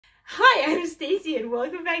Hi, I'm Stacey and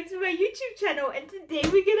welcome back to my YouTube channel, and today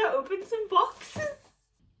we're gonna open some boxes.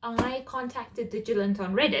 I contacted Diglent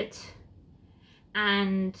on Reddit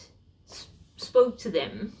and spoke to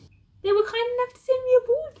them. They were kind enough to send me a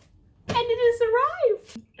board and it has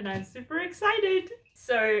arrived and I'm super excited.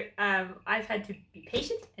 So I've had to be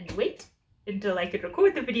patient and wait until I could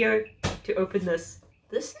record the video to open this.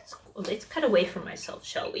 This is cool. Let's cut away from myself,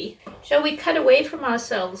 shall we? Shall we cut away from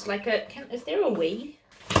ourselves like a, is there a way?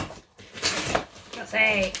 I'll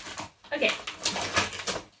say, okay,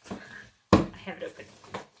 I have it open.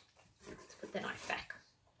 Let's put the knife back.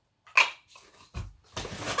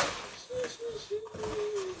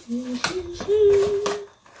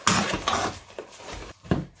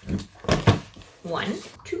 One,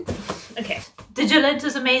 two, okay. Diglent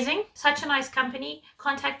is amazing, such a nice company.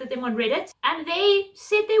 Contacted them on Reddit and they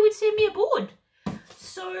said they would send me a board.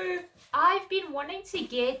 So I've been wanting to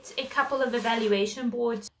get a couple of evaluation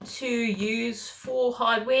boards to use for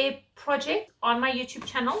hardware projects on my YouTube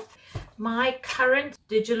channel. My current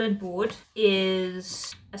Diglent board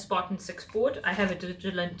is a Spartan 6 board. I have a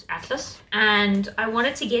Diglent Atlas and I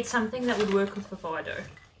wanted to get something that would work with Vivado.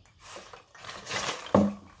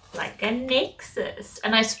 Like a Nexus.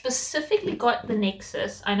 And I specifically got the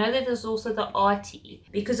Nexus. I know that there's also the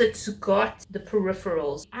RT because it's got the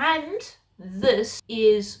peripherals, and this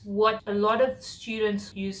is what a lot of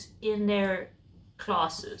students use in their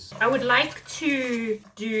classes. I would like to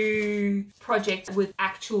do projects with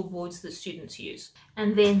actual boards that students use.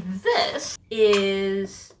 And then this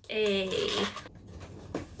is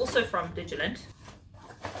also from Diglent.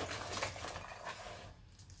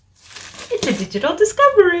 It's a digital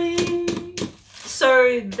discovery.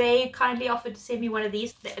 So they kindly offered to send me one of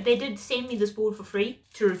these. They did send me this board for free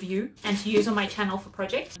to review and to use on my channel for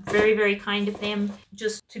projects. Very, very kind of them,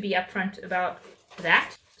 just to be upfront about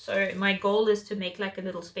that. So my goal is to make like a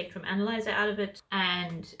little spectrum analyzer out of it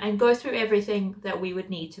and go through everything that we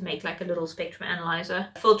would need to make like a little spectrum analyzer.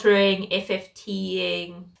 Filtering,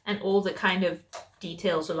 FFTing, and all the kind of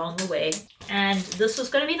details along the way. And this is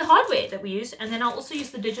going to be the hardware that we use. And then I'll also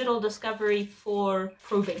use the digital discovery for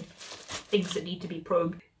probing things that need to be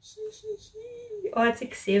probed.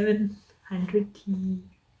 RTX 700T.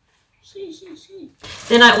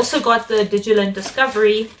 Then I also got the Diglent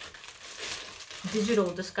digital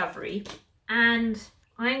discovery, and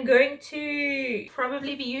I'm going to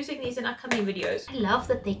probably be using these in upcoming videos. I love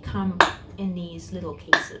that they come in these little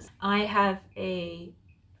cases. I have a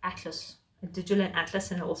Atlas, a Diglent Atlas,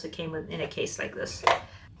 and it also came in a case like this.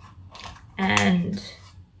 And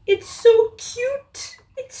it's so cute.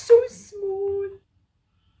 It's so small.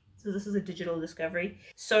 So this is a digital discovery.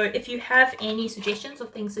 So if you have any suggestions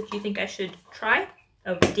of things that you think I should try,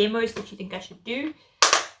 of demos that you think I should do,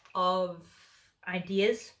 of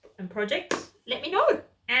ideas and projects, let me know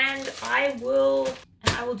and I will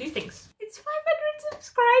do things. It's 500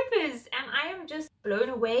 subscribers and I am just blown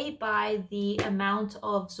away by the amount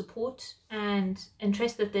of support and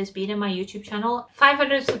interest that there's been in my YouTube channel.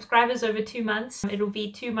 500 subscribers over 2 months. It'll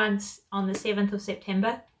be 2 months on the 7th of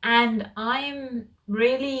September and I'm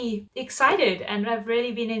really excited and I've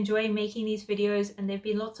really been enjoying making these videos and they've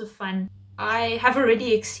been lots of fun. I have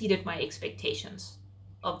already exceeded my expectations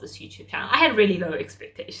of this YouTube channel. I had really low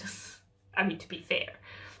expectations, I mean, to be fair.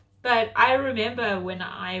 But I remember when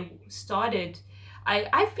I started,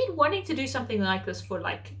 I've been wanting to do something like this for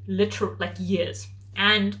like years.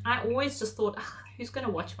 And I always just thought, who's going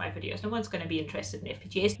to watch my videos? No one's going to be interested in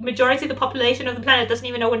FPGAs. The majority of the population of the planet doesn't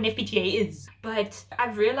even know what an FPGA is. But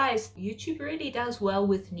I've realized YouTube really does well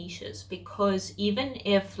with niches, because even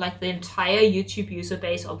if like the entire YouTube user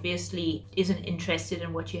base obviously isn't interested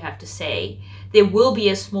in what you have to say, there will be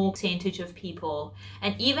a small percentage of people.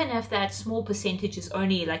 And even if that small percentage is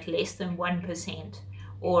only like less than 1%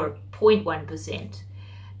 or 0.1%,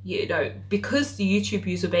 you know, because the YouTube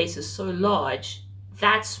user base is so large,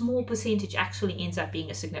 that small percentage actually ends up being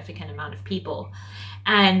a significant amount of people.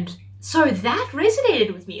 And so that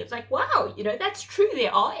resonated with me. It's like, wow, you know, that's true.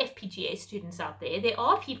 There are FPGA students out there. There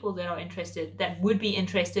are people that are interested, that would be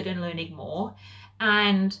interested in learning more.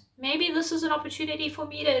 And maybe this is an opportunity for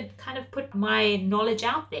me to kind of put my knowledge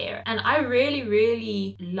out there. And I really,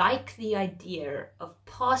 really like the idea of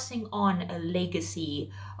passing on a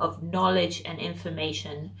legacy of knowledge and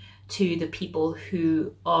information to the people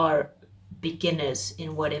who are beginners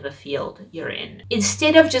in whatever field you're in.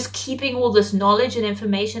 Instead of just keeping all this knowledge and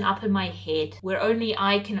information up in my head where only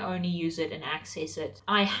I can only use it and access it,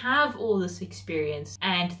 I have all this experience,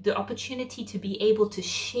 and the opportunity to be able to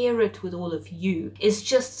share it with all of you is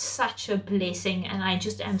just such a blessing. And I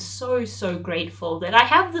just am so, so grateful that I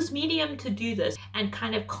have this medium to do this and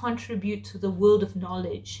kind of contribute to the world of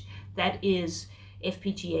knowledge that is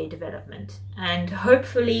FPGA development. And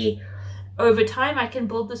hopefully over time I can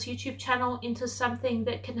build this YouTube channel into something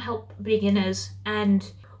that can help beginners, and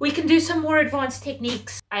we can do some more advanced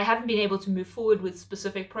techniques. I haven't been able to move forward with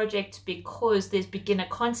specific projects because there's beginner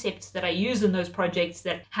concepts that I use in those projects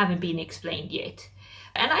that haven't been explained yet.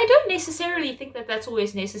 And I don't necessarily think that that's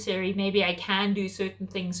always necessary. Maybe I can do certain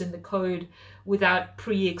things in the code without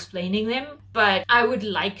pre-explaining them, but I would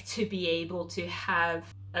like to be able to have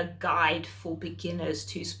a guide for beginners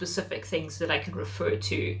to specific things that I can refer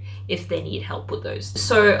to if they need help with those.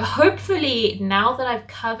 So hopefully now that I've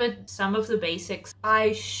covered some of the basics,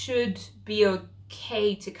 I should be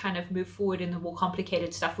okay to kind of move forward in the more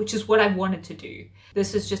complicated stuff, which is what I wanted to do.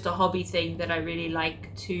 This is just a hobby thing that I really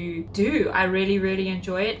like to do. I really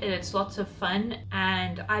enjoy it, and it's lots of fun,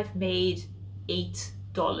 and I've made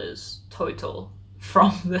 $8 total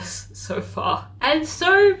from this so far. And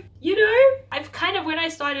so, you know, I've kind of, when I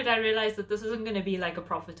started, I realized that this isn't going to be like a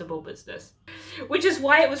profitable business, which is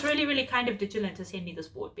why it was really kind of Diglent to send me this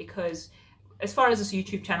board, because as far as this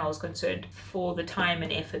YouTube channel is concerned, for the time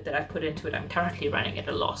and effort that I've put into it, I'm currently running at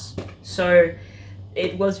a loss. So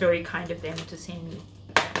it was very kind of them to send me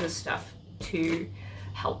this stuff to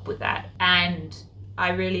help with that. And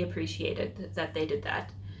I really appreciated that they did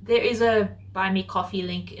that. There is a buy me coffee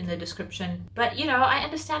link in the description, but you know, I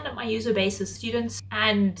understand that my user base is students,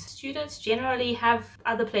 and students generally have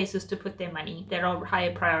other places to put their money that are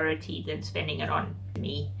higher priority than spending it on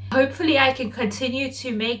me. Hopefully I can continue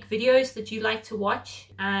to make videos that you like to watch,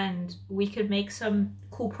 and we can make some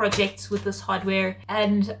cool projects with this hardware.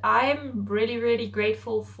 And I'm really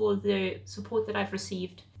grateful for the support that I've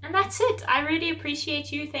received. And that's it. I really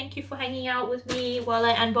appreciate you. Thank you for hanging out with me while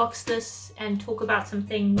I unbox this and talk about some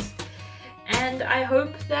things. And I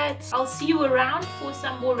hope that I'll see you around for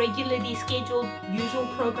some more regularly scheduled usual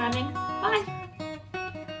programming. Bye!